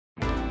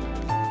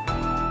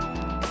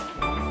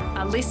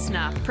A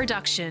listener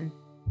production.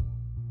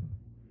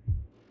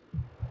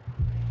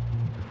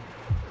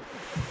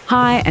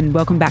 Hi, and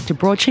welcome back to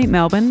Broadsheet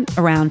Melbourne,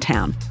 Around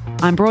Town.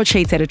 I'm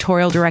Broadsheet's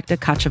editorial director,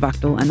 Katja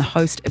Vakdal, and the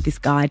host of this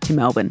guide to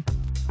Melbourne.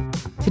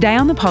 Today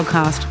on the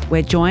podcast,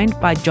 we're joined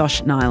by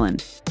Josh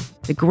Niland,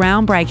 the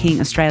groundbreaking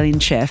Australian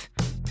chef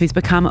who's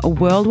become a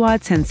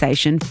worldwide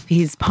sensation for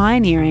his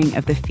pioneering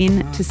of the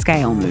fin to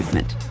scale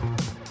movement.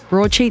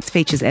 Broadsheet's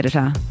features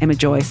editor, Emma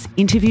Joyce,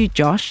 interviewed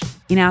Josh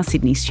in our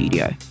Sydney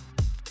studio.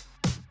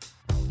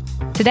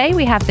 Today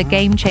we have the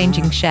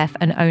game-changing chef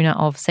and owner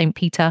of St.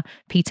 Peter,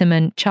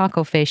 Peterman,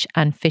 Charcoal Fish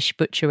and Fish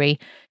Butchery.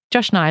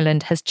 Josh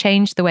Niland has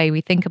changed the way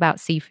we think about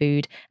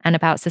seafood and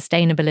about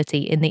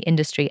sustainability in the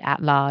industry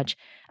at large,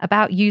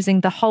 about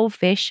using the whole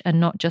fish and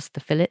not just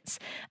the fillets,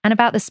 and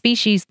about the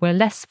species we're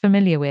less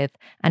familiar with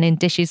and in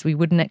dishes we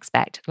wouldn't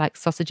expect, like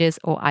sausages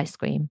or ice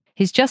cream.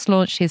 He's just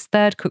launched his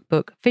third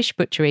cookbook, Fish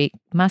Butchery,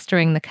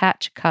 Mastering the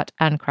Catch, Cut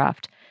and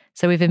Craft.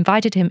 So we've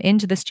invited him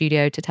into the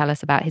studio to tell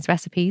us about his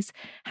recipes,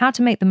 how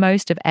to make the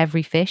most of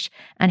every fish,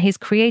 and his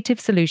creative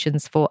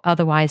solutions for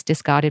otherwise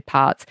discarded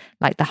parts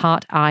like the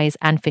heart, eyes,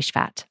 and fish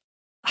fat.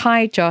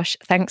 Hi, Josh.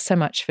 Thanks so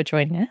much for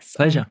joining us.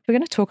 Pleasure. We're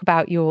going to talk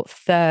about your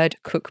third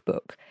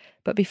cookbook.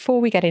 But before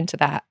we get into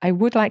that, I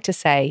would like to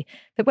say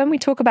that when we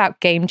talk about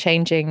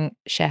game-changing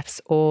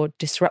chefs or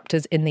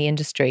disruptors in the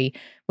industry,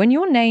 when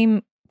your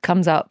name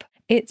comes up,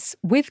 it's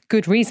with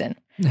good reason.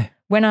 Yeah.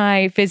 When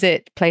I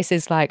visit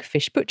places like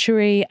Fish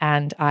Butchery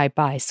and I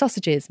buy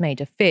sausages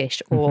made of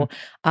fish, or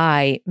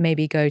I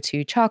maybe go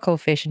to Charcoal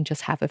Fish and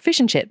just have a fish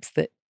and chips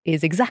that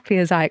is exactly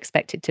as I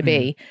expect it to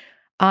be,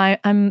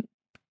 I'm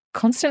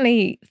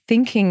constantly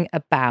thinking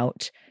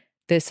about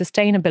the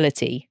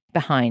sustainability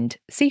behind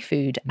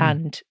seafood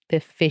and the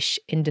fish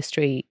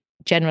industry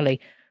generally,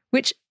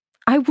 which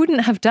I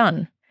wouldn't have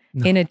done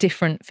in a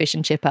different fish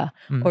and chipper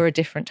or a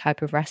different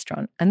type of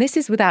restaurant. And this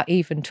is without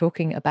even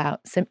talking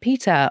about St.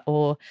 Peter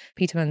or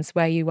Peterman's,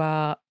 where you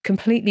are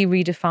completely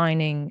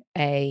redefining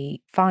a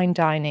fine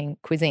dining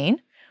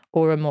cuisine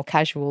or a more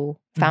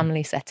casual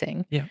family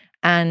setting. Yeah.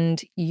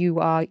 And you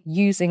are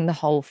using the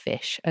whole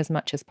fish as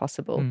much as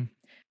possible.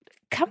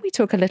 Can we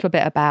talk a little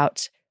bit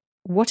about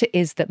what it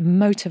is that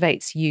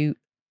motivates you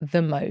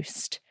the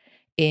most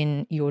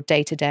in your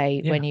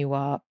day-to-day when you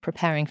are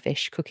preparing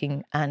fish,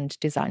 cooking and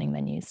designing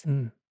menus?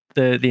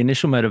 The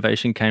initial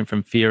motivation came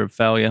from fear of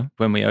failure.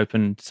 When we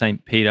opened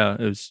St. Peter,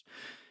 it was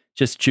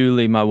just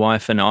Julie, my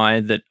wife, and I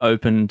that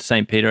opened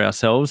St. Peter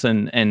ourselves.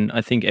 And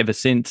I think ever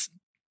since,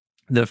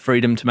 the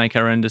freedom to make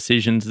our own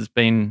decisions has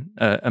been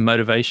a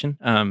motivation,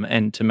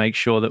 and to make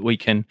sure that we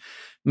can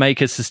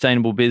make a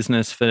sustainable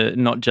business for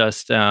not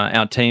just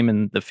our team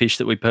and the fish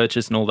that we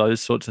purchase and all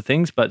those sorts of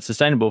things, but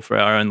sustainable for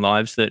our own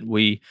lives, that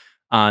we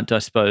aren't, I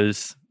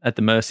suppose, at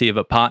the mercy of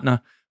a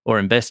partner or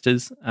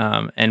investors.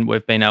 And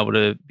we've been able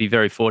to be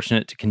very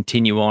fortunate to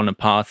continue on a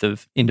path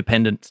of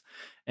independence.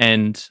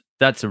 And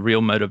that's a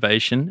real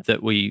motivation,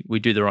 that we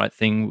do the right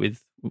thing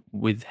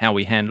with how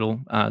we handle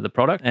the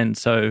product. And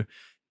so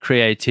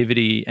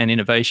creativity and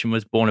innovation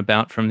was born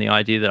about from the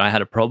idea that I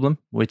had a problem,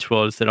 which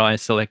was that I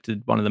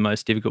selected one of the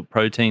most difficult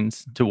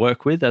proteins to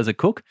work with as a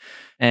cook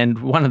and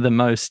one of the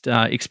most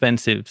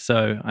expensive.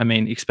 So, I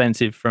mean,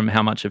 expensive from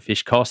how much a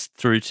fish costs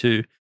through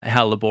to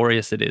how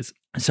laborious it is.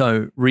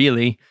 So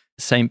really,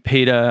 St.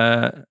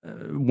 Peter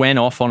went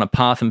off on a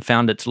path and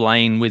found its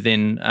lane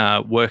within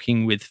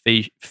working with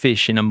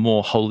fish in a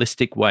more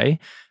holistic way,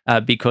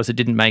 because it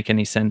didn't make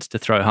any sense to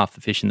throw half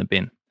the fish in the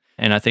bin.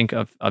 And I think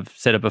I've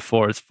said it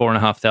before, it's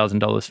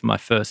 $4,500 for my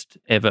first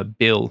ever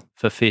bill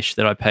for fish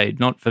that I paid,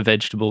 not for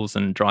vegetables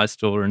and dry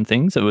store and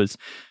things. It was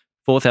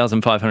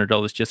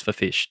 $4,500 just for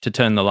fish to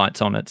turn the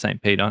lights on at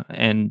St. Peter.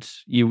 And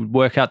you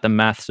work out the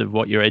maths of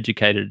what you're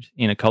educated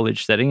in a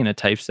college setting, in a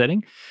TAFE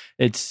setting.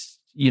 It's,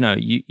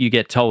 you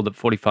get told that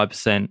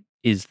 45%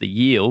 is the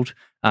yield,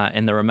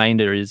 and the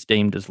remainder is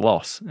deemed as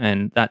loss.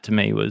 And that to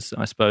me was,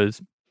 I suppose,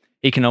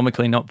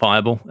 economically not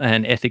viable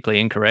and ethically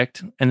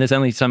incorrect. And there's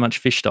only so much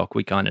fish stock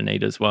we kind of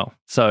need as well.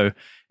 So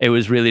it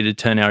was really to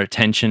turn our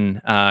attention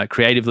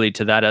creatively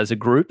to that as a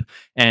group.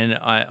 And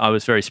I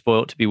was very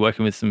spoilt to be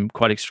working with some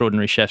quite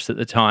extraordinary chefs at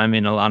the time,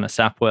 in Alana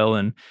Sapwell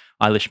and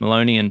Eilish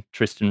Maloney and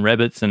Tristan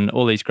Rebbits and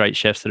all these great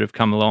chefs that have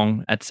come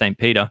along at St.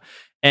 Peter.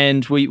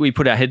 And we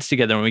put our heads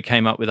together and we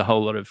came up with a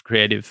whole lot of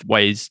creative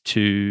ways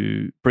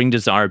to bring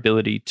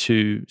desirability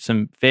to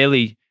some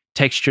fairly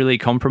texturally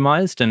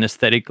compromised and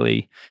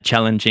aesthetically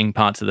challenging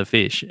parts of the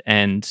fish.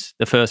 And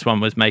the first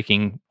one was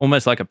making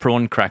almost like a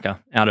prawn cracker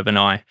out of an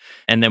eye.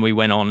 And then we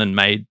went on and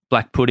made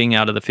black pudding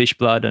out of the fish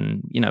blood.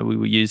 And, we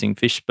were using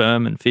fish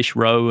sperm and fish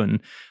roe and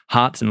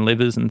hearts and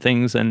livers and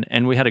things.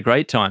 And we had a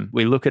great time.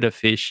 We look at a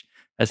fish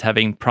as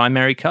having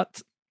primary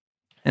cuts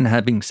and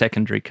having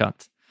secondary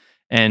cuts.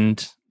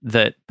 And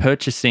that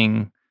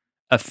purchasing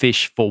a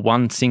fish for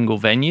one single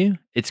venue,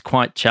 it's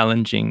quite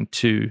challenging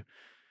to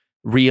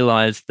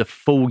realize the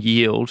full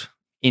yield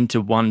into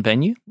one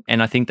venue.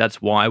 And I think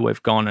that's why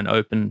we've gone and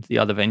opened the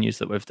other venues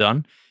that we've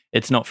done.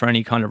 It's not for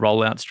any kind of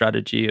rollout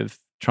strategy of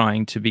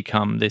trying to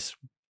become this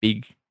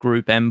big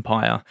group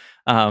empire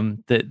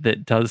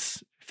that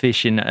does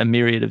fish in a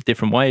myriad of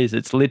different ways.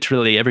 It's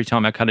literally every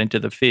time I cut into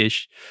the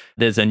fish,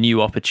 there's a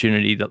new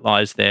opportunity that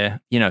lies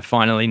there.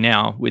 Finally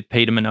now with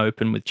Peterman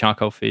open, with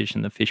charcoal fish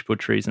and the fish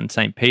butcheries in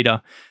St.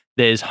 Peter,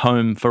 there's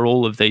home for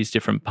all of these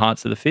different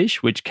parts of the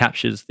fish, which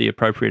captures the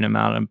appropriate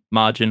amount of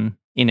margin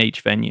in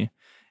each venue.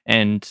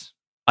 And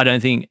I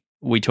don't think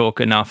we talk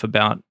enough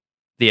about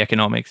the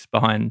economics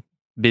behind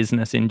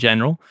business in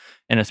general,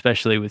 and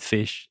especially with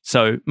fish.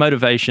 So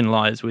motivation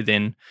lies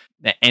within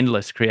the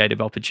endless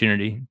creative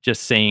opportunity,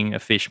 just seeing a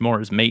fish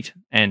more as meat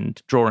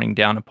and drawing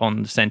down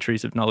upon the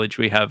centuries of knowledge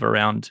we have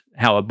around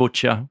how a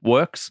butcher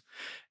works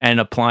and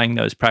applying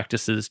those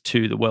practices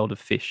to the world of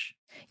fish.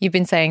 You've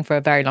been saying for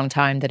a very long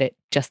time that it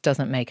just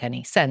doesn't make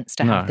any sense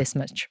to have this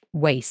much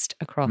waste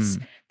across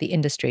the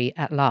industry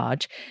at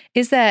large.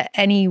 Is there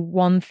any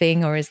one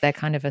thing, or is there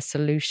kind of a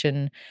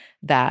solution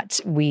that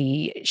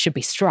we should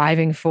be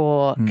striving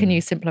for? Can you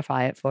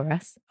simplify it for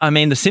us? I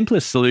mean, the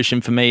simplest solution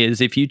for me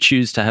is if you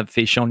choose to have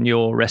fish on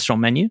your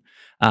restaurant menu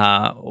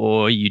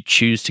or you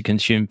choose to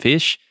consume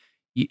fish,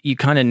 you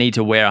kind of need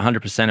to wear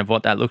 100% of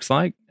what that looks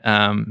like.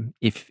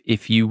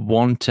 If you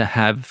want to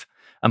have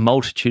a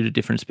multitude of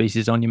different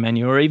species on your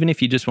menu, or even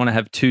if you just want to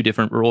have 2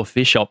 different raw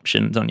fish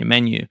options on your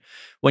menu,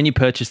 when you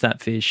purchase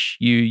that fish,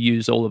 you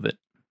use all of it.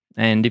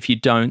 And if you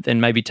don't, then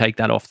maybe take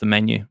that off the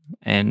menu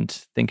and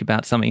think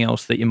about something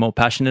else that you're more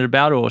passionate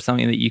about, or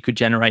something that you could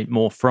generate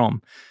more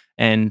from.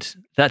 And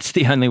that's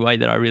the only way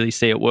that I really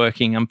see it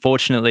working.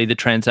 Unfortunately, the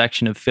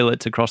transaction of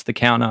fillets across the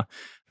counter,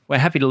 we're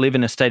happy to live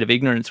in a state of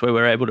ignorance where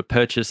we're able to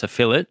purchase a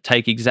fillet,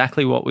 take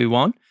exactly what we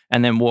want,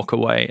 and then walk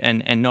away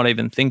and not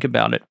even think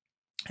about it.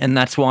 And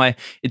that's why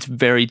it's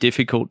very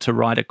difficult to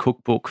write a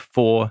cookbook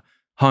for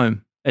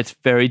home. It's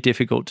very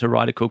difficult to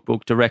write a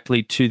cookbook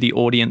directly to the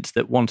audience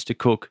that wants to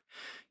cook,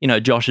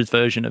 Josh's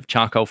version of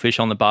charcoal fish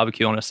on the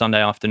barbecue on a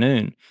Sunday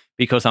afternoon,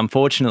 because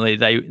unfortunately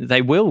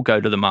they will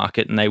go to the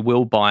market and they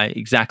will buy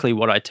exactly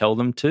what I tell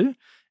them to,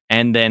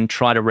 and then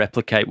try to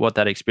replicate what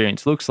that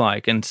experience looks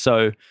like. And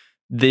so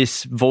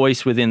this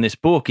voice within this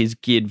book is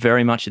geared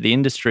very much at the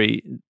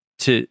industry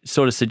to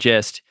sort of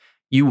suggest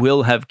you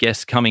will have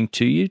guests coming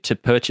to you to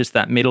purchase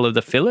that middle of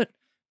the fillet.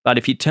 But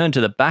if you turn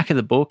to the back of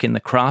the book in the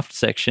craft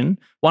section,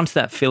 once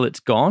that fillet's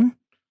gone,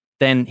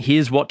 then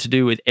here's what to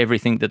do with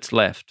everything that's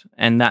left.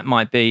 And that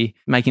might be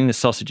making the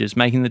sausages,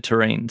 making the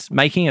terrines,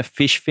 making a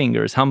fish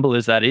finger, as humble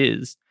as that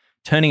is,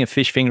 turning a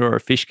fish finger or a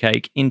fish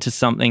cake into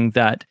something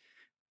that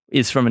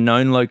is from a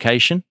known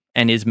location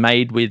and is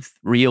made with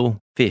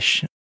real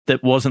fish.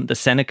 That wasn't the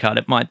center cut.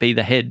 It might be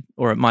the head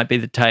or it might be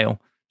the tail.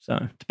 So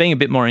it's being a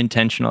bit more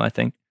intentional, I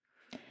think.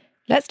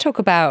 Let's talk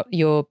about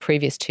your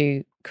previous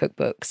 2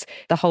 cookbooks.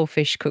 The Whole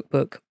Fish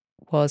Cookbook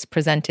was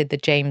presented the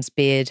James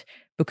Beard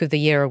Book of the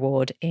Year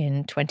Award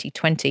in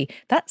 2020.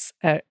 That's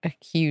a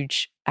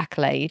huge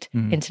accolade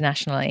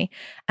internationally.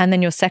 And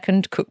then your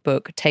second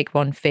cookbook, Take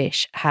One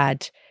Fish,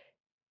 had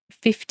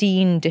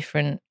 15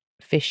 different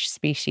fish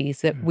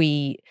species that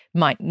we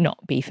might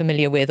not be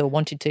familiar with or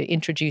wanted to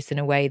introduce in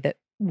a way that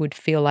would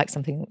feel like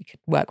something that we could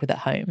work with at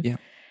home. Yeah.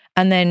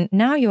 And then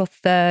now your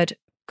third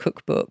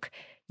cookbook,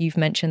 you've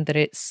mentioned that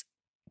it's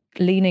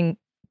leaning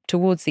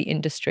towards the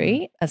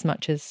industry as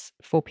much as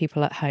for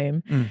people at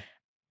home.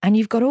 And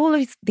you've got all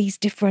of these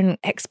different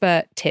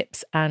expert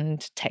tips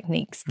and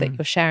techniques that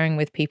you're sharing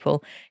with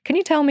people. Can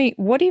you tell me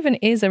what even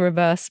is a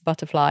reverse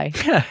butterfly?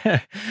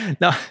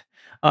 No,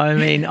 I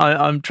mean,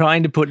 I'm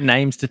trying to put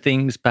names to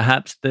things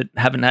perhaps that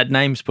haven't had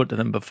names put to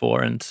them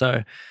before. And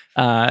so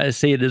I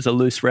see it as a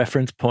loose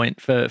reference point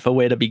for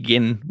where to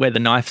begin, where the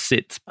knife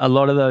sits. A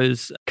lot of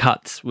those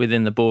cuts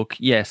within the book,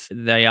 yes,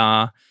 they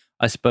are,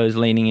 I suppose,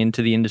 leaning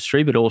into the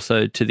industry, but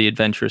also to the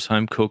adventurous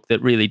home cook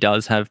that really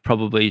does have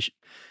probably,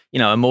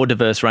 a more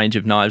diverse range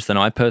of knives than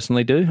I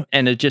personally do,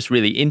 and are just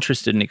really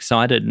interested and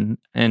excited.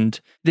 And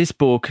this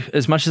book,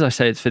 as much as I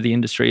say it's for the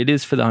industry, it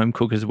is for the home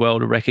cook as well,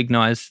 to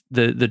recognize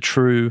the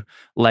true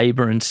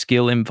labor and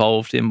skill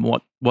involved in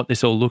what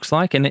this all looks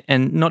like,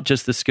 and not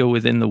just the skill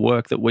within the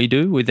work that we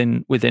do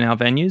within our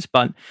venues,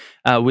 but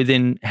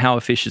within how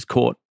a fish is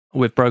caught.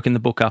 We've broken the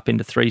book up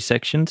into 3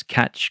 sections: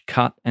 catch,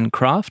 cut, and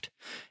craft.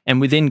 And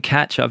within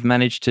catch, I've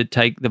managed to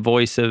take the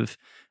voice of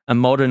a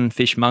modern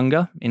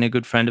fishmonger in a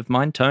good friend of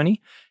mine,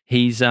 Tony.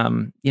 He's,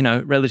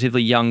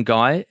 relatively young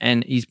guy,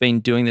 and he's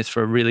been doing this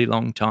for a really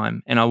long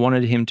time. And I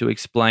wanted him to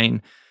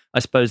explain, I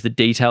suppose, the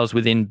details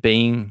within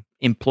being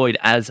employed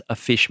as a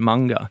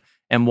fishmonger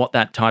and what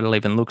that title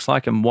even looks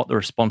like and what the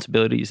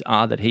responsibilities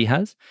are that he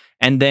has.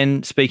 And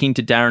then speaking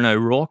to Darren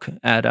O'Rourke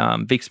at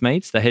Vic's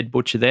Meats, the head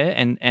butcher there,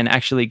 and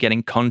actually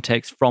getting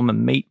context from a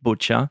meat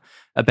butcher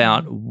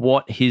about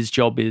what his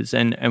job is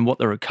and what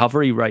the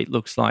recovery rate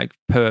looks like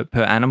per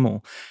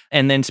animal.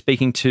 And then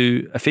speaking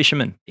to a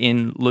fisherman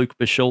in Luke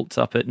Beschultz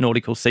up at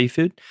Nautical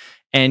Seafood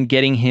and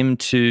getting him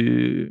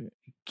to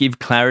give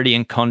clarity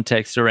and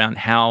context around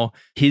how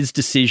his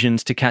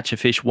decisions to catch a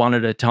fish one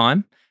at a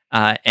time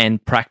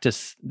and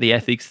practice the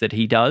ethics that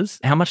he does,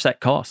 how much that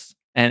costs.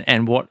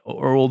 and what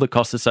are all the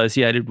costs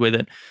associated with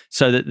it,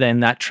 so that then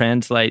that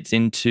translates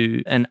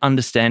into an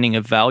understanding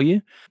of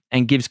value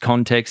and gives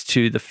context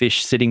to the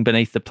fish sitting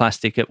beneath the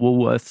plastic at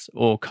Woolworths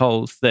or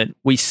Coles that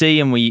we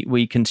see and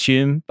we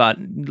consume, but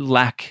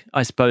lack,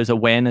 I suppose,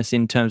 awareness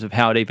in terms of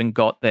how it even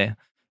got there,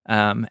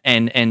 and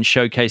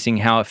showcasing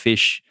how a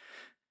fish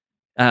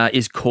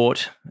is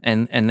caught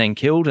and then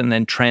killed and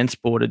then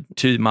transported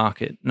to the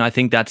market. And I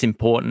think that's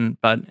important,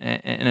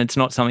 and it's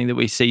not something that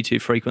we see too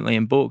frequently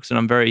in books. And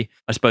I'm very,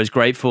 I suppose,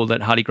 grateful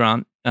that Hardy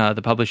Grant,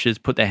 the publishers,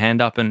 put their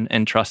hand up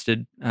and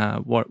trusted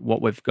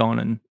what we've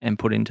gone and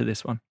put into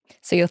this one.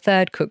 So your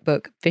third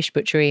cookbook, Fish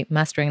Butchery,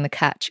 Mastering the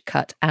Catch,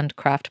 Cut and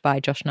Craft by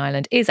Josh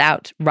Niland, is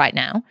out right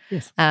now.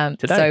 Yes,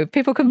 today. So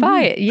people can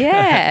buy it.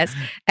 Yes,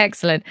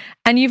 excellent.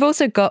 And you've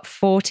also got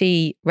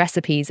 40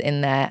 recipes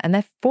in there, and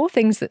they're 4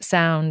 things that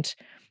sound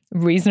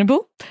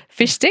reasonable: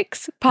 fish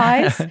sticks,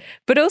 pies,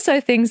 but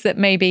also things that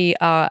maybe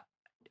are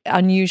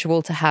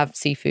unusual to have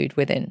seafood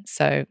within.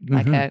 So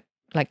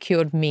like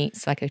cured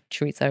meats, like a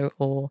chorizo,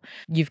 or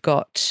you've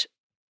got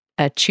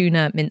a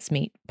tuna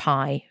mincemeat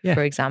pie,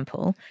 for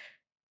example.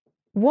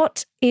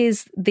 What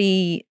is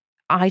the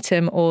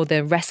item or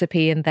the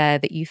recipe in there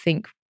that you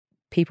think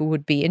people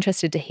would be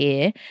interested to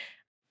hear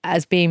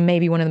as being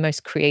maybe one of the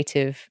most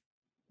creative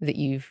that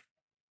you've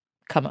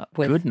come up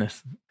with?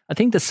 Goodness. I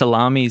think the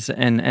salamis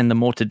and the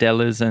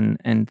mortadellas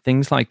and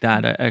things like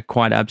that are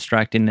quite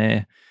abstract in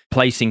their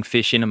placing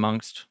fish in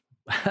amongst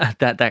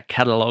that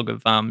catalogue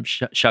of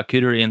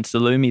charcuterie and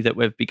salumi that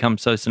we've become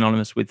so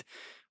synonymous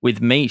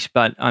with meat.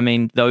 But I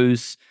mean,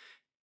 those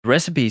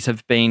recipes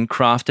have been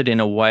crafted in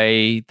a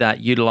way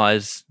that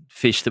utilize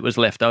fish that was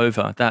left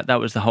over. That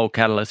was the whole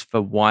catalyst for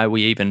why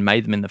we even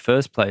made them in the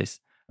first place.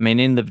 I mean,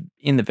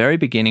 in the very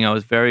beginning, I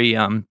was very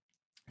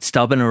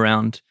stubborn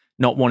around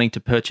not wanting to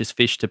purchase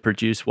fish to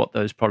produce what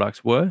those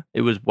products were.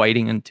 It was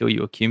waiting until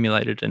you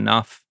accumulated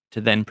enough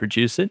to then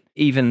produce it.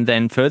 Even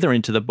then, further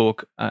into the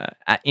book,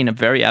 in a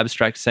very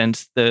abstract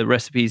sense, the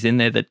recipes in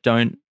there that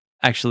don't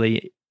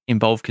actually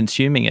involve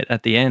consuming it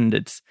at the end.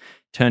 It's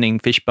turning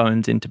fish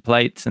bones into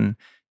plates and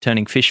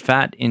turning fish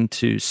fat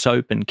into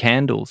soap and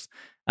candles,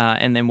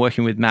 and then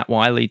working with Matt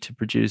Wiley to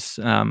produce,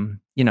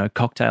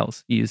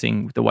 cocktails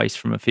using the waste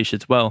from a fish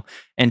as well.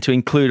 And to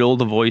include all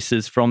the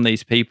voices from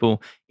these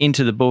people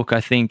into the book,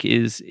 I think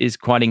is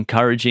quite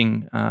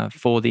encouraging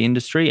for the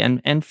industry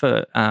and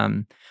for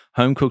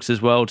home cooks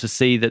as well, to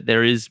see that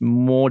there is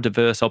more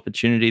diverse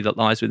opportunity that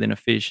lies within a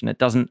fish, and it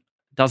doesn't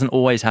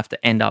always have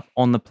to end up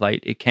on the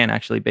plate. It can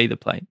actually be the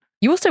plate.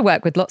 You also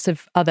work with lots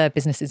of other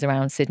businesses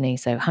around Sydney.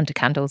 So Hunter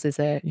Candles is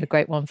a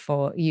great one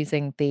for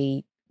using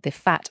the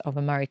fat of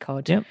a Murray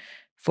cod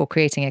for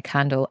creating a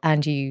candle.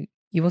 And you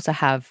also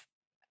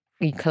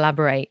you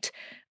collaborate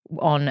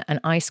on an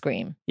ice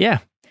cream. Yeah,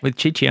 with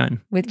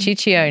Ciccione. With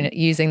Ciccione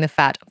using the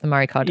fat of the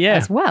Murray cod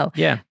as well.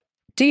 Yeah.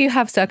 Do you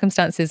have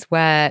circumstances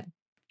where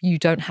you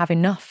don't have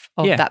enough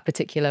of that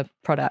particular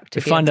product?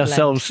 We find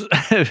ourselves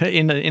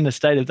in a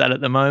state of that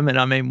at the moment.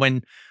 I mean,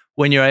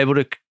 when you're able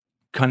to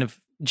kind of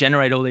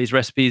generate all these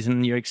recipes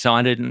and you're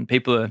excited and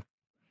people are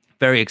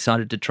very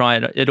excited to try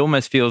it, it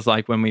almost feels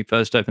like when we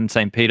first opened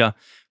St. Peter,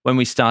 when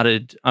we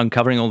started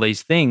uncovering all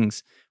these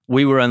things,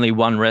 we were only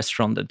one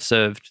restaurant that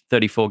served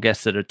 34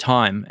 guests at a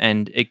time.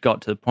 And it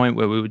got to the point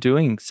where we were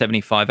doing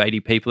 75, 80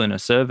 people in a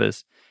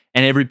service,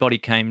 and everybody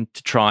came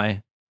to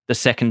try the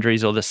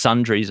secondaries or the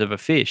sundries of a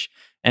fish.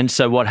 And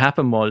so what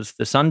happened was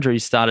the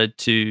sundries started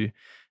to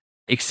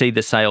exceed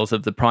the sales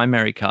of the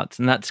primary cuts,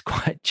 and that's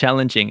quite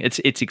challenging. It's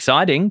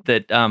exciting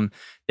that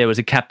there was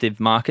a captive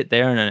market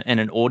there and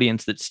an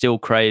audience that still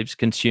craves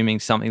consuming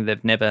something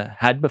they've never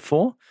had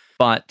before.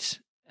 But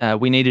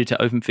we needed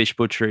to open Fish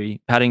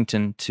Butchery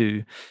Paddington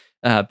to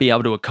be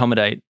able to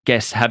accommodate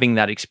guests having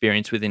that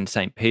experience within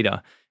St.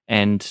 Peter.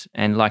 And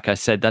like I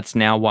said, that's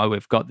now why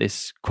we've got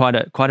this quite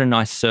a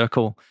nice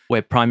circle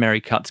where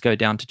primary cuts go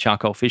down to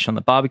charcoal fish on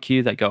the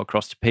barbecue. They go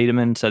across to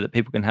Peterman so that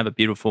people can have a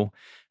beautiful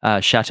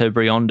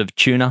Chateaubriand of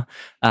tuna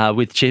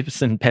with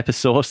chips and pepper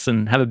sauce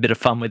and have a bit of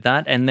fun with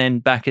that. And then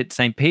back at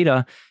St.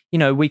 Peter,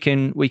 we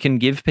can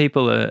give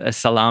people a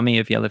salami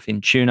of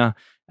yellowfin tuna,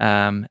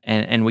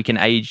 and we can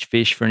age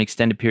fish for an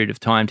extended period of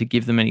time to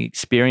give them an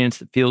experience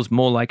that feels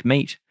more like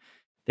meat.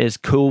 There's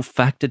cool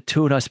factor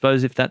to it, I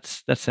suppose, if that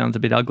sounds a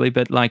bit ugly,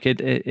 but like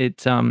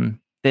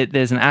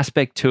there's an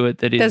aspect to it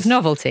that is... There's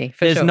novelty,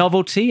 for sure. There's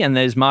novelty and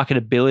there's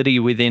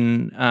marketability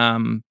within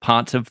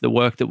parts of the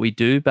work that we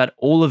do, but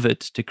all of it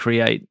to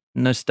create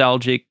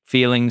nostalgic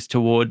feelings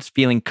towards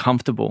feeling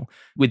comfortable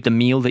with the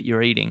meal that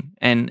you're eating.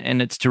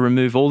 And it's to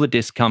remove all the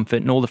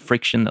discomfort and all the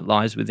friction that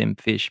lies within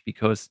fish,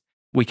 because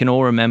we can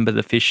all remember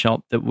the fish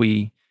shop that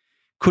we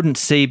couldn't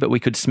see but we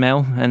could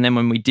smell, and then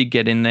when we did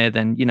get in there,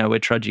 then we're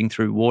trudging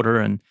through water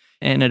and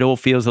it all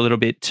feels a little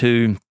bit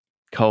too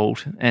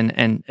cold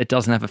and it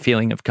doesn't have a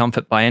feeling of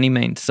comfort by any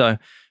means. So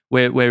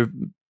we're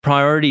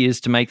priority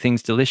is to make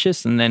things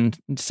delicious, and then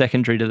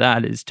secondary to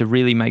that is to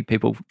really make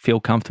people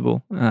feel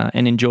comfortable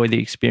and enjoy the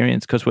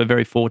experience, because we're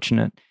very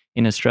fortunate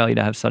in Australia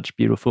to have such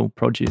beautiful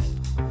produce.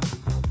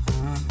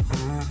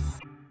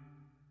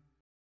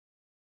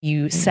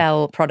 you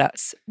sell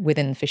products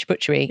within the fish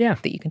butchery Yeah.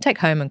 that you can take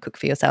home and cook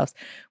for yourselves.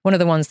 One of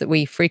the ones that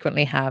we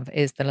frequently have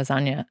is the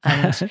lasagna.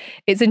 And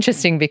it's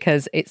interesting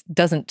because it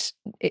doesn't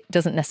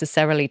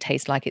necessarily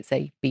taste like it's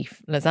a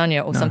beef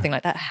lasagna or something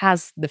like that. It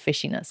has the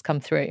fishiness come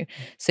through.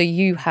 So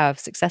you have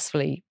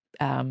successfully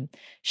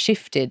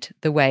shifted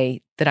the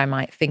way that I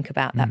might think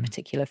about that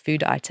particular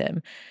food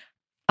item.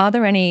 Are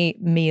there any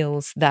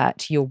meals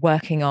that you're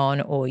working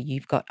on or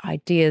you've got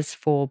ideas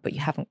for, but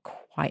you haven't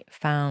quite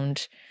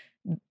found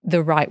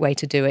the right way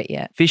to do it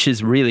yet? Fish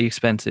is really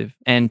expensive.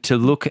 And to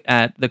look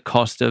at the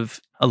cost of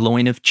a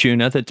loin of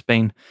tuna that's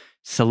been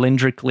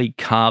cylindrically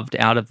carved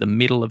out of the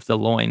middle of the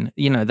loin,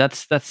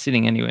 that's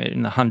sitting anywhere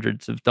in the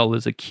hundreds of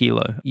dollars a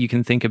kilo. You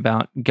can think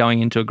about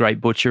going into a great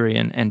butchery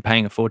and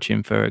paying a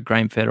fortune for a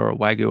grain-fed or a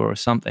wagyu or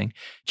something.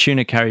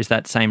 Tuna carries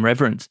that same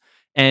reverence.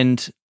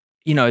 And,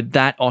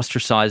 that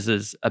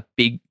ostracizes a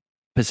big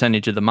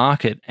percentage of the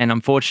market. And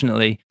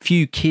unfortunately,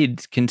 few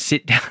kids can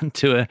sit down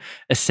to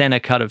a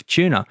center cut of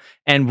tuna.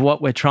 And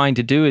what we're trying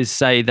to do is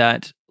say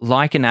that,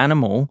 like an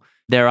animal,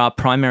 there are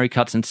primary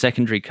cuts and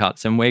secondary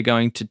cuts. And we're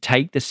going to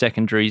take the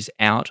secondaries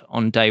out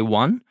on day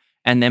one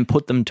and then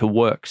put them to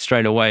work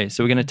straight away.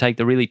 So we're going to take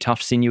the really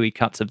tough sinewy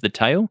cuts of the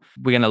tail.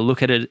 We're going to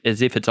look at it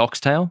as if it's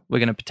oxtail. We're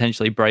going to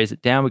potentially braise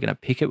it down. We're going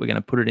to pick it. We're going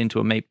to put it into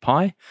a meat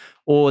pie.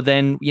 Or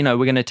then, we're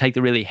going to take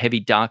the really heavy,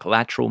 dark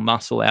lateral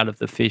muscle out of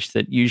the fish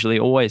that usually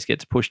always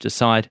gets pushed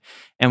aside.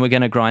 And we're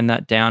going to grind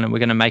that down and we're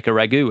going to make a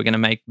ragu. We're going to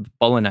make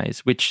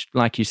bolognese, which,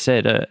 like you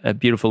said, a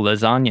beautiful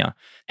lasagna.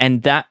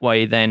 And that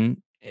way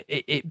then,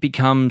 it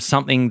becomes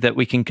something that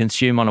we can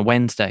consume on a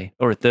Wednesday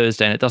or a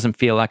Thursday, and it doesn't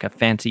feel like a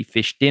fancy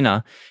fish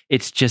dinner.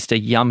 It's just a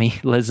yummy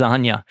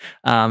lasagna.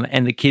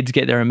 And the kids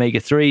get their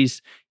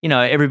omega-3s.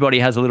 Everybody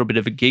has a little bit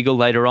of a giggle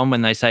later on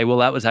when they say, well,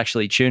 that was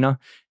actually tuna.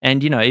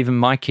 And, even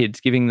my kids,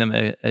 giving them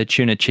a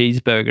tuna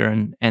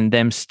cheeseburger and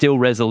them still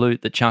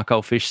resolute that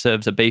charcoal fish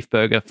serves a beef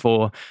burger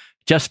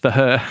just for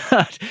her,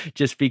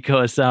 just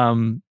because, there's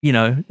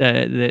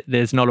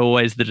not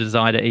always the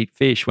desire to eat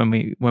fish when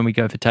we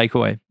go for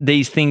takeaway.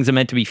 These things are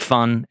meant to be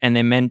fun, and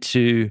they're meant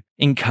to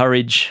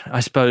encourage,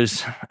 I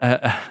suppose,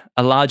 a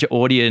larger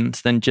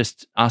audience than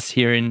just us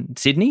here in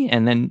Sydney,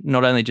 and then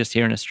not only just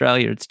here in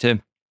Australia. It's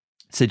to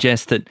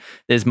suggest that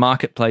there's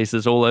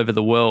marketplaces all over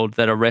the world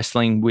that are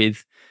wrestling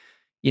with,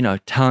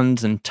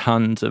 tons and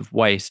tons of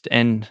waste,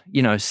 and,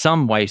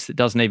 some waste that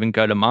doesn't even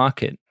go to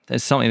market.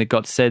 There's something that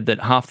got said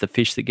that half the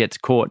fish that gets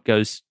caught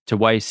goes to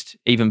waste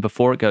even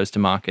before it goes to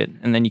market.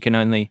 And then you can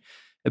only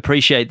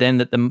appreciate then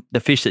that the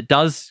fish that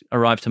does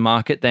arrive to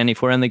market, then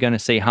if we're only going to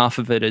see half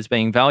of it as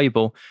being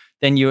valuable,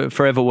 then you're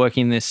forever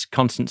working this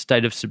constant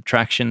state of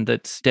subtraction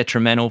that's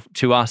detrimental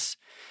to us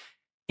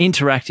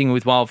interacting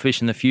with wild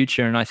fish in the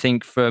future. And I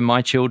think for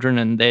my children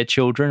and their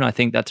children, I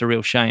think that's a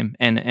real shame.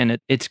 And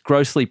it's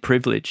grossly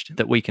privileged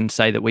that we can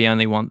say that we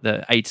only want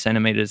the 8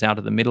 centimeters out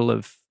of the middle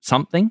of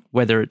something,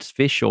 whether it's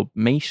fish or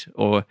meat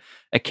or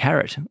a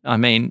carrot. I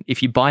mean,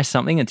 if you buy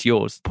something, it's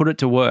yours. Put it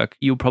to work.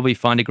 You'll probably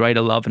find a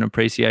greater love and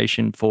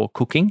appreciation for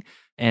cooking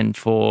and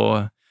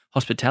for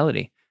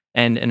hospitality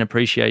and an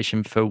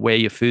appreciation for where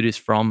your food is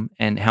from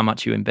and how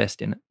much you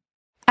invest in it.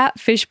 At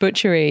Fish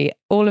Butchery,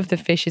 all of the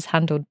fish is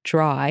handled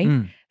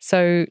dry.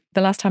 So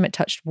the last time it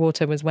touched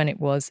water was when it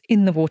was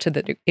in the water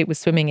that it was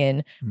swimming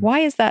in.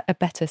 Why is that a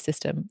better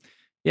system?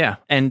 Yeah,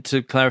 and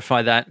to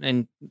clarify that,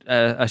 and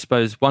I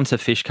suppose once a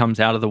fish comes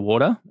out of the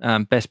water,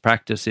 best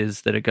practice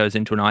is that it goes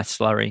into an ice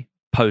slurry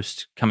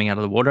post coming out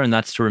of the water, and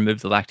that's to remove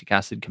the lactic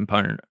acid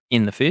component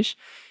in the fish.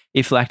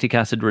 If lactic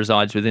acid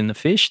resides within the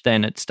fish,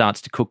 then it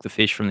starts to cook the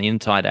fish from the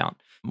inside out,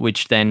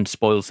 which then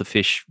spoils the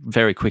fish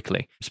very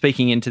quickly.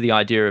 Speaking into the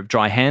idea of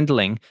dry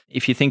handling,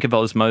 if you think of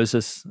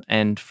osmosis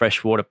and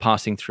fresh water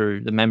passing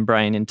through the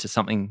membrane into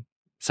something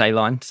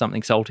saline,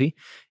 something salty,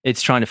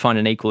 it's trying to find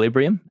an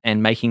equilibrium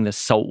and making the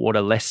salt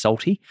water less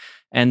salty.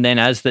 And then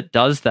as that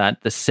does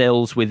that, the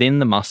cells within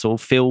the muscle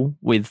fill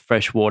with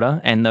fresh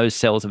water, and those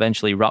cells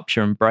eventually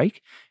rupture and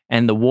break.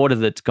 And the water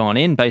that's gone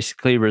in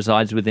basically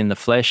resides within the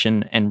flesh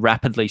and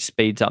rapidly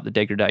speeds up the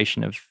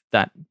degradation of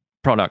that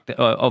product,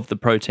 of the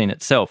protein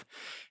itself.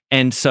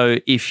 And so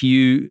if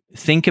you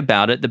think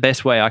about it, the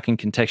best way I can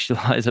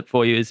contextualize it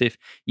for you is if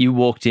you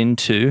walked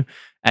into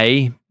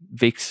a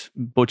Vic's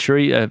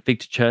Butchery,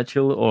 Victor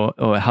Churchill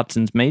or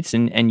Hudson's Meats,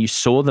 and you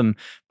saw them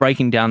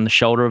breaking down the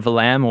shoulder of a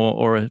lamb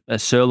or a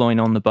sirloin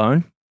on the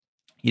bone.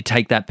 You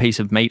take that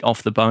piece of meat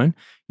off the bone,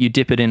 you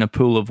dip it in a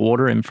pool of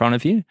water in front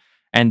of you,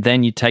 and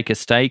then you take a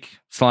steak,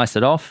 slice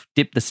it off,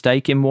 dip the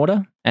steak in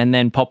water, and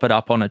then pop it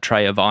up on a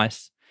tray of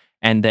ice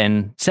and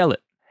then sell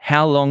it.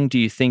 How long do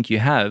you think you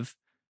have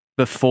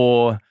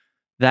before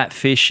that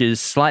fish is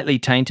slightly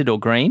tainted or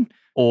green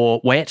or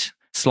wet,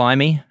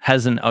 slimy,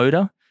 has an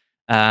odor?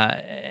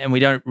 And we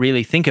don't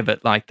really think of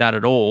it like that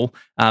at all,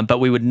 but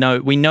we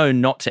know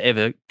not to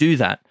ever do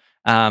that.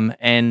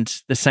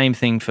 And the same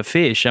thing for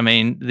fish. I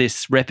mean,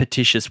 this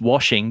repetitious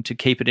washing to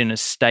keep it in a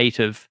state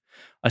of,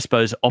 I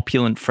suppose,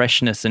 opulent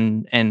freshness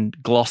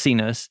and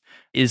glossiness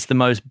is the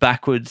most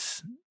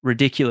backwards,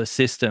 ridiculous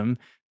system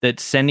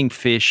that's sending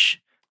fish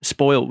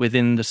spoiled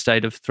within the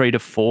state of 3 to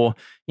 4,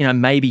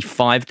 maybe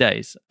 5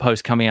 days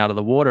post coming out of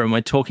the water. And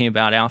we're talking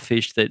about our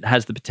fish that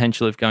has the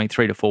potential of going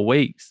 3 to 4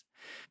 weeks.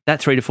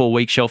 That 3 to 4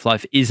 week shelf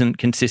life isn't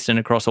consistent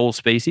across all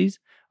species.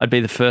 I'd be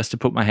the first to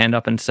put my hand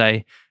up and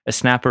say a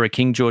snapper, a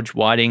King George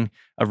whiting,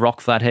 a rock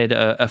flathead,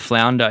 a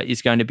flounder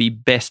is going to be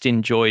best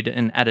enjoyed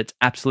and at its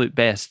absolute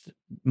best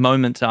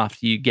moments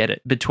after you get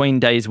it.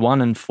 Between days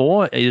 1 and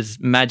 4 is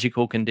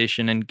magical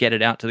condition and get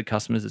it out to the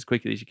customers as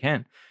quickly as you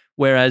can.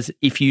 Whereas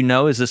if you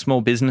know as a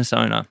small business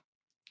owner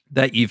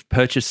that you've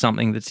purchased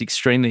something that's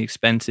extremely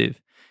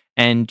expensive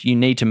and you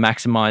need to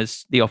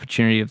maximize the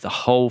opportunity of the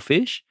whole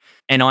fish,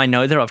 and I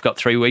know that I've got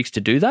 3 weeks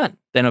to do that,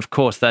 then of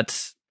course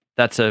that's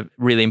a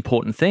really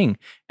important thing.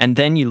 And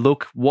then you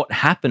look what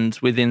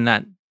happens within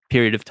that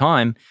period of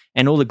time,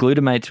 and all the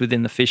glutamates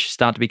within the fish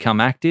start to become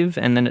active,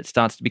 and then it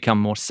starts to become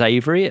more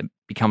savory, it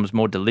becomes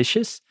more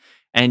delicious,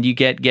 and you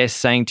get guests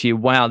saying to you,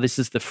 wow, this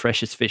is the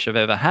freshest fish I've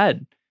ever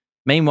had.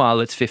 Meanwhile,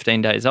 it's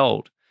 15 days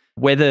old.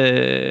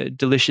 Whether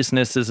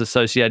deliciousness is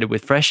associated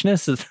with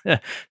freshness,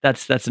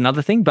 that's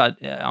another thing. But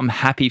I'm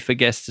happy for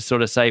guests to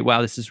sort of say,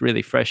 wow, this is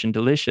really fresh and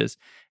delicious.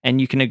 And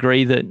you can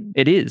agree that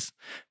it is.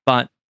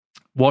 But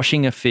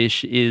washing a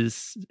fish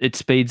it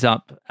speeds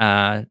up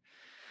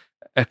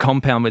a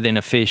compound within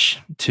a fish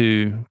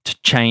to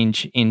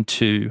change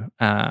into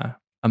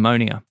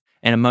ammonia.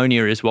 And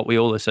ammonia is what we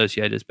all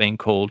associate as being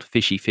called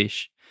fishy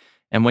fish.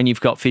 And when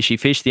you've got fishy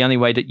fish, the only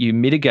way that you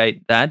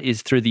mitigate that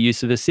is through the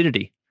use of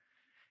acidity.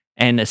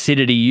 And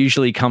acidity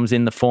usually comes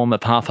in the form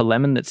of half a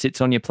lemon that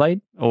sits on your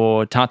plate,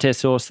 or tartare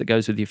sauce that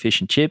goes with your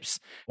fish and chips,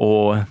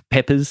 or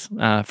peppers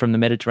from the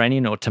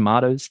Mediterranean, or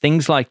tomatoes,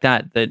 things like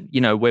that,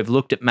 we've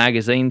looked at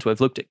magazines, we've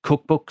looked at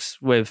cookbooks,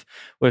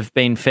 we've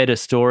been fed a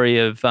story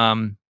of,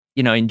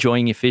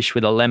 enjoying your fish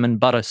with a lemon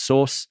butter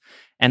sauce.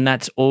 And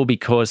that's all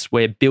because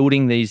we're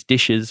building these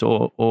dishes,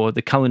 or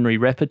the culinary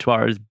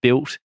repertoire has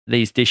built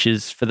these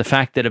dishes for the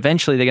fact that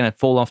eventually they're going to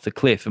fall off the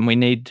cliff, and we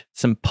need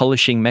some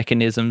polishing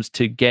mechanisms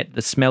to get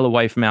the smell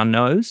away from our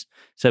nose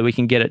so we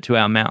can get it to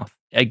our mouth.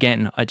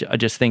 Again, I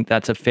just think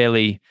that's a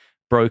fairly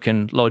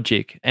broken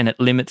logic, and it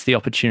limits the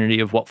opportunity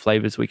of what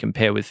flavors we can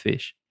pair with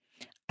fish.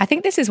 I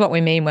think this is what we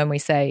mean when we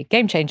say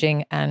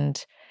game-changing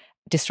and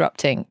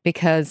disrupting,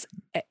 because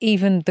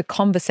even the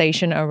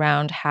conversation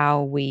around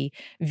how we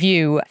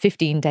view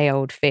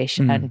 15-day-old fish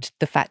and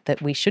the fact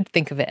that we should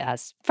think of it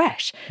as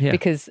fresh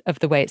because of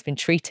the way it's been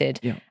treated,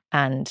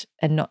 and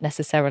not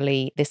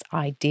necessarily this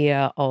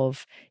idea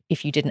of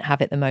if you didn't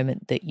have it the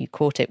moment that you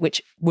caught it,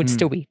 which would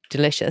still be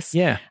delicious.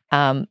 Yeah.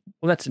 Well,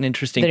 that's an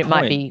interesting that point. It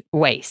might be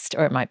waste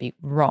or it might be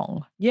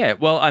wrong. Yeah.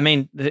 Well, I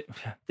mean,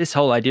 this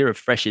whole idea of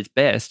fresh is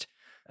best,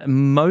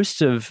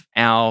 most of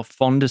our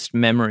fondest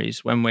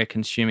memories when we're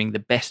consuming the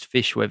best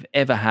fish we've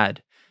ever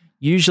had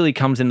usually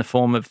comes in the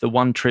form of the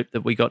one trip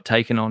that we got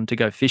taken on to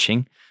go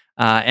fishing.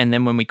 And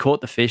then when we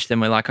caught the fish, then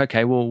we're like,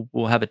 okay, we'll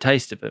have a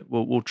taste of it.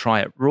 We'll try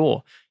it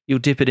raw. You'll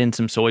dip it in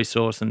some soy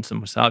sauce and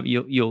some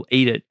wasabi. You'll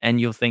eat it and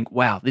you'll think,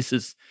 wow, this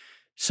is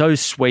so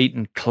sweet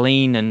and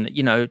clean. And,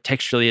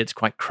 texturally it's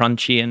quite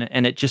crunchy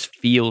and it just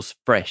feels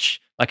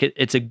fresh. Like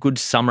it's a good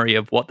summary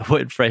of what the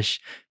word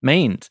fresh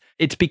means.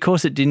 It's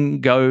because it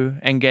didn't go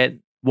and get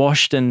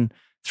washed and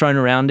thrown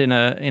around in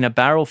a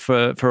barrel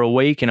for a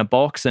week in a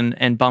box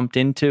and bumped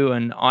into,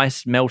 and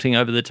ice melting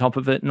over the top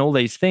of it and all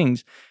these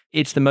things.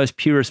 It's the most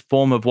purest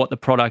form of what the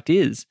product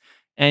is.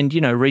 And,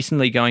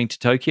 recently going to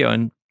Tokyo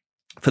and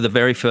for the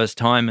very first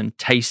time and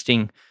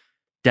tasting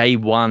day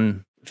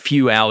one,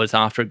 few hours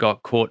after it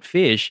got caught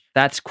fish,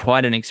 that's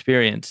quite an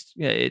experience.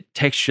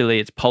 Texturally,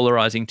 it's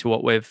polarizing to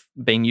what we've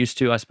been used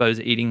to, I suppose,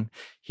 eating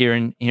here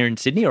in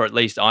Sydney, or at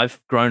least I've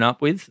grown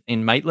up with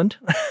in Maitland,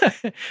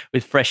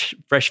 with fresh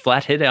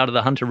flathead out of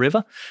the Hunter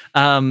River.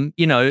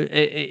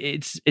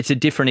 It's a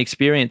different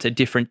experience, a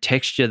different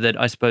texture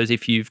that I suppose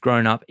if you've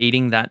grown up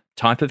eating that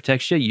type of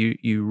texture,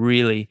 you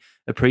really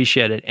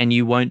appreciate it, and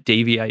you won't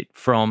deviate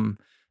from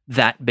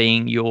that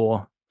being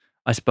your,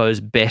 I suppose,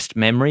 best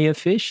memory of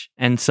fish.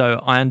 And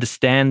so I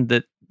understand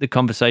that the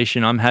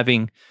conversation I'm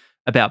having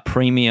about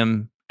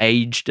premium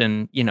aged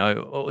and,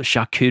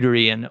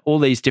 charcuterie and all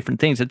these different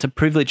things, it's a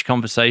privileged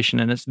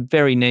conversation and it's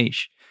very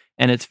niche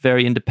and it's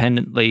very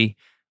independently,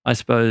 I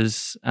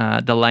suppose,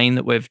 the lane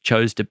that we've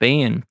chose to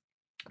be in.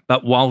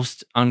 But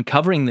whilst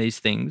uncovering these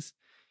things,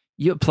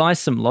 you apply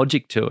some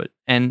logic to it.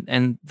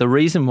 And the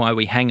reason why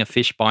we hang a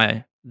fish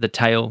by the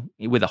tail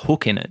with a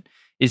hook in it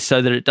is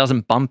so that it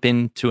doesn't bump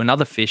into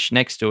another fish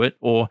next to it,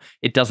 or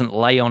it doesn't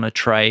lay on a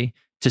tray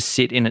to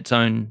sit in its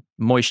own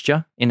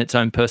moisture, in its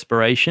own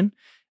perspiration.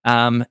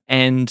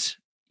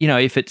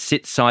 If it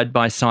sits side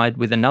by side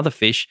with another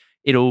fish,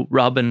 it'll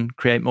rub and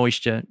create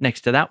moisture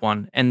next to that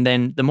one. And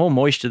then the more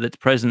moisture that's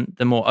present,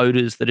 the more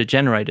odors that are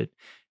generated.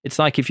 It's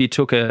like if you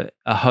took a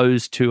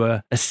hose to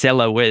a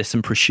cellar where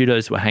some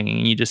prosciuttos were hanging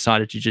and you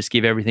decided to just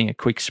give everything a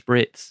quick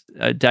spritz.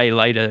 A day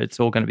later, it's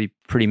all going to be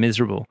pretty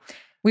miserable.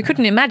 We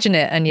couldn't imagine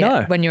it, and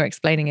yet when you're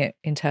explaining it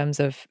in terms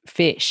of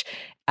fish,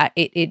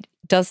 it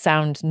does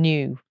sound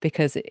new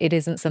because it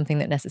isn't something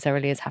that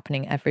necessarily is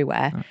happening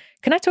everywhere.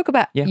 Can I talk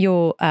about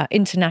your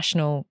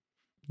international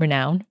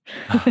renown.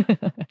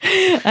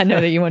 I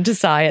know that you want to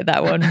sigh at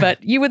that one,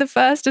 but you were the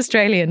first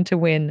Australian to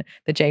win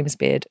the James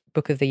Beard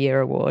Book of the Year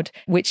award,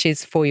 which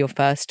is for your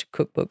first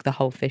cookbook, the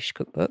Whole Fish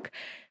Cookbook.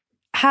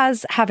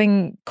 Has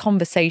having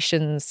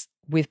conversations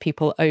with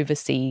people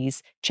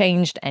overseas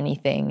changed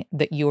anything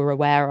that you're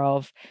aware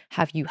of?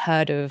 Have you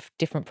heard of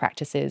different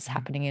practices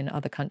happening in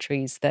other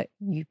countries that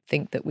you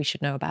think that we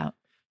should know about?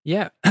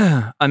 Yeah.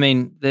 I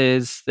mean,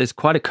 there's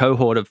quite a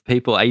cohort of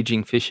people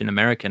aging fish in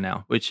America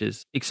now, which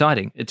is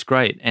exciting. It's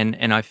great.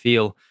 And I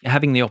feel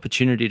having the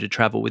opportunity to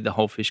travel with the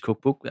Whole Fish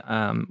Cookbook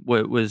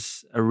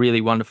was a really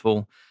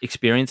wonderful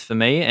experience for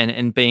me,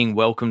 and being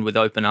welcomed with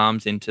open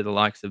arms into the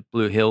likes of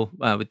Blue Hill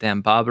with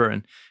Dan Barber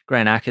and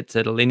Grant Achatz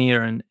at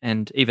Alinea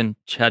and even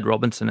Chad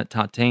Robinson at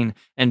Tartine,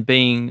 and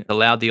being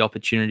allowed the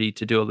opportunity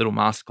to do a little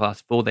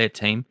masterclass for their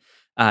team.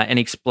 And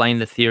explain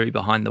the theory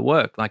behind the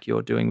work, like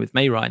you're doing with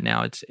me right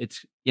now.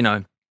 It's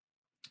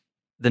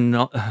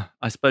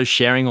I suppose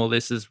sharing all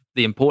this is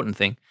the important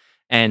thing,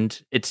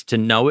 and it's to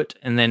know it,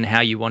 and then how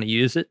you want to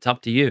use it, it's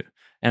up to you.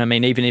 And I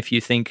mean, even if you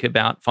think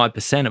about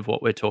 5% of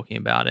what we're talking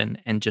about,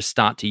 and just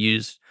start to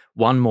use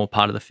one more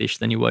part of the fish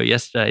than you were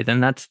yesterday,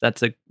 then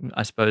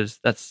I suppose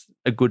that's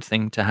a good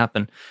thing to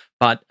happen.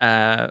 But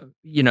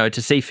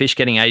to see fish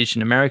getting aged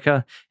in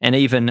America, and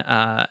even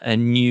a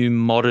new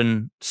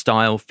modern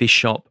style fish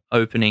shop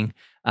opening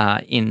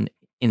in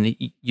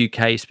the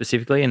UK,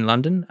 specifically in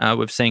London,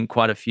 we've seen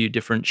quite a few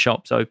different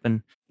shops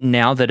open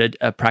now that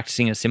are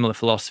practicing a similar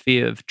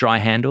philosophy of dry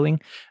handling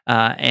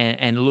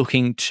and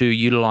looking to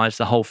utilize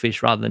the whole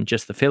fish rather than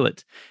just the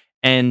fillets.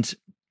 And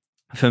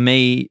for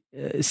me,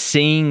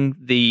 seeing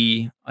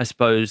the, I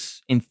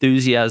suppose,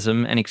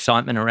 enthusiasm and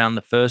excitement around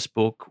the first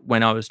book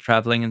when I was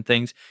traveling and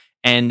things,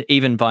 and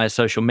even via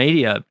social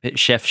media,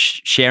 chefs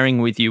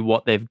sharing with you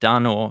what they've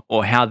done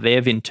or how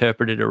they've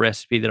interpreted a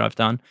recipe that I've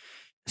done,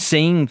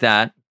 seeing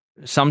that,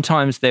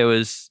 sometimes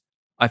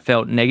I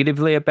felt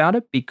negatively about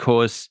it,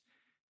 because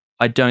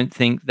I don't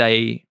think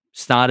they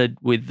started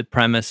with the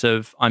premise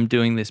of, I'm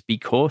doing this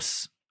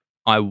because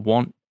I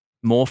want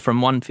more from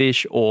one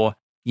fish, or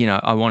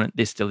I want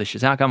this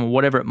delicious outcome, or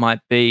whatever it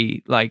might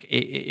be. Like,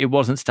 it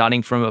wasn't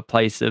starting from a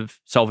place of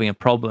solving a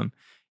problem.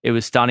 It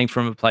was starting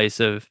from a place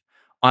of,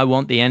 I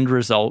want the end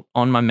result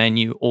on my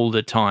menu all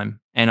the time,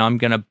 and I'm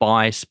going to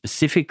buy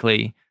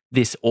specifically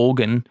this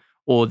organ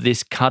or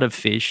this cut of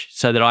fish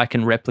so that I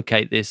can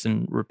replicate this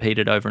and repeat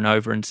it over and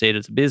over and see it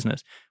as a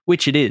business,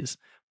 which it is.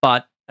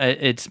 But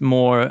it's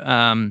more,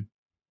 I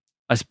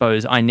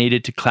suppose, I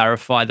needed to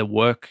clarify the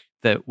work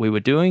that we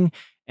were doing,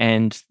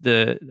 and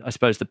I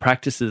suppose the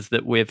practices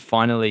that we've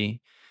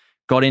finally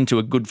got into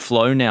a good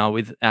flow now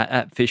with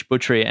at Fish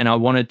Butchery. And I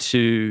wanted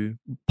to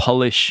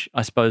polish,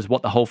 I suppose,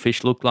 what the whole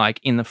fish looked like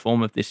in the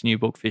form of this new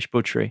book, Fish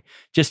Butchery,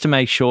 just to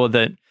make sure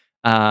that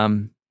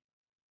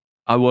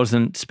I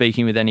wasn't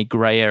speaking with any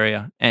gray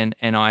area, and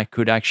I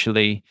could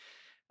actually,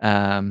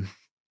 I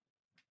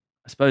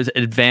suppose,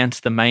 advance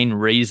the main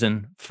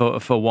reason for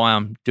why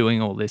I'm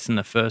doing all this in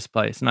the first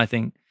place. And I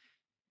think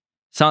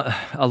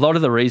a lot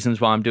of the reasons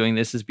why I'm doing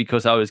this is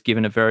because I was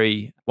given a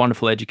very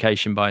wonderful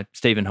education by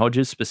Stephen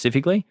Hodges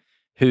specifically,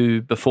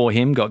 who before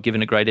him got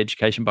given a great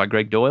education by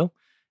Greg Doyle.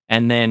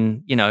 And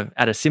then,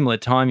 at a similar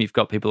time, you've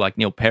got people like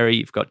Neil Perry,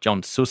 you've got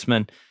John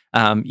Sussman,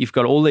 you've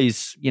got all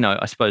these,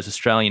 I suppose,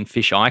 Australian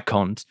fish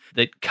icons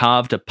that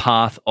carved a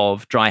path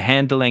of dry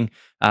handling,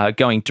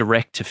 going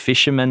direct to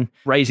fishermen,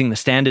 raising the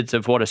standards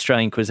of what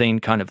Australian cuisine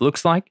kind of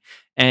looks like.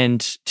 And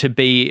to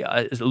be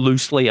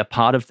loosely a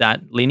part of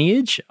that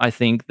lineage, I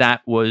think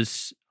that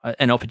was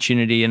an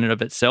opportunity in and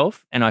of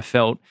itself. And I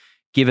felt,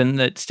 given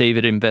that Steve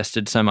had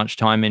invested so much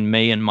time in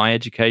me and my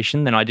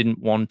education, then I didn't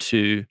want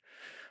to,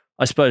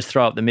 I suppose,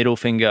 throw up the middle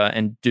finger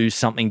and do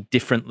something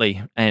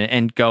differently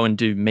and go and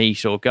do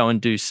meat, or go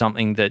and do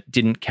something that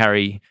didn't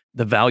carry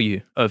the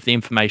value of the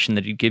information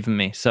that he'd given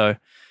me. So,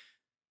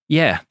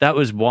 yeah, that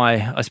was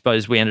why I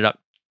suppose we ended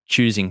up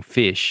choosing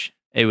fish.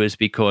 It was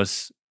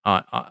because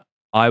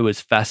I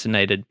was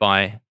fascinated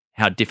by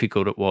how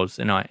difficult it was,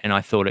 and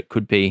I thought it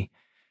could be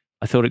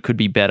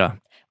better.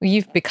 Well,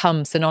 you've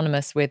become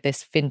synonymous with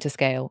this fin to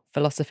scale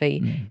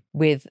philosophy,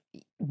 with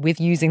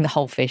using the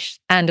whole fish,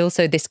 and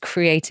also this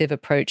creative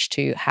approach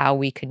to how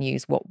we can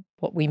use what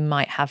we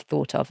might have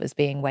thought of as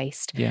being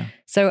waste. Yeah.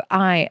 So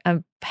I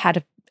had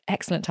an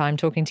excellent time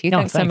talking to you.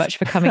 Thanks so much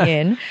for coming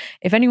in.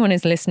 If anyone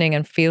is listening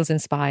and feels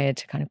inspired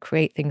to kind of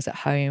create things at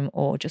home,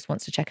 or just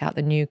wants to check out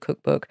the new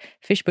cookbook,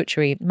 Fish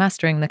Butchery,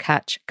 Mastering the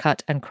Catch,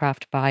 Cut and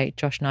Craft by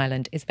Josh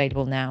Niland, is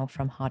available now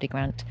from Hardy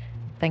Grant.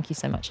 Thank you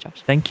so much,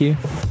 Josh. Thank you.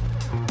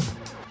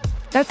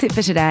 That's it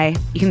for today.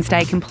 You can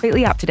stay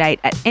completely up to date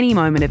at any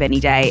moment of any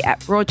day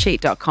at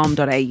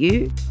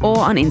broadsheet.com.au or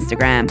on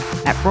Instagram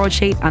at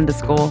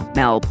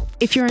broadsheet_melb.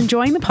 If you're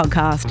enjoying the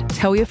podcast,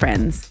 tell your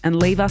friends and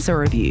leave us a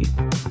review.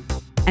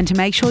 And to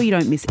make sure you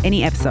don't miss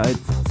any episodes,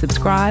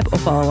 subscribe or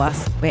follow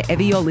us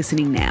wherever you're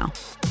listening now.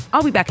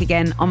 I'll be back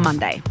again on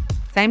Monday.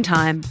 Same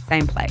time,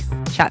 same place.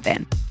 Chat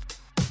then.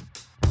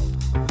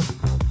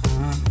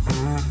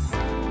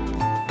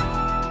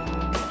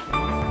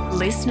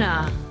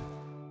 Listener.